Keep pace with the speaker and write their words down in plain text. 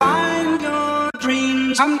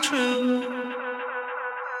come true.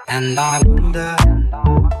 And I wonder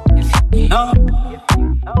if you know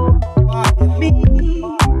what you mean,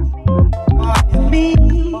 what you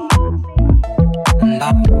mean. And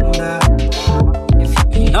I wonder if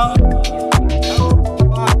you know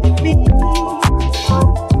what you mean,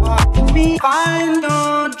 what you mean. Find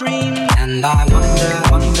your dream. And I wonder,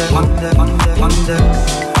 wonder, wonder, wonder, wonder.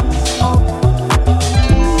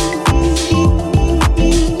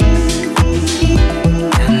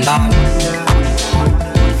 And I wonder,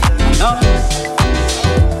 no.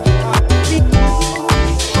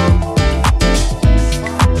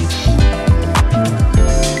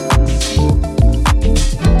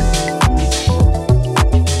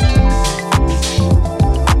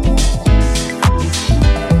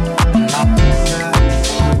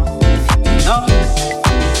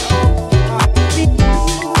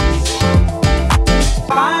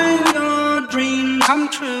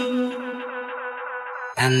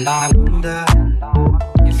 And I wonder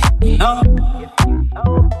if you know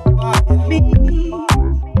what you mean,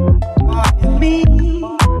 what you mean.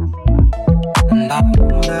 And I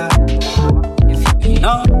wonder if you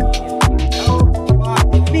know what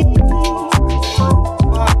you mean,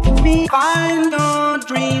 what you mean. Find your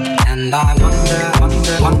dream. And I wonder,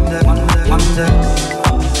 wonder, wonder, wonder,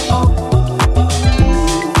 wonder.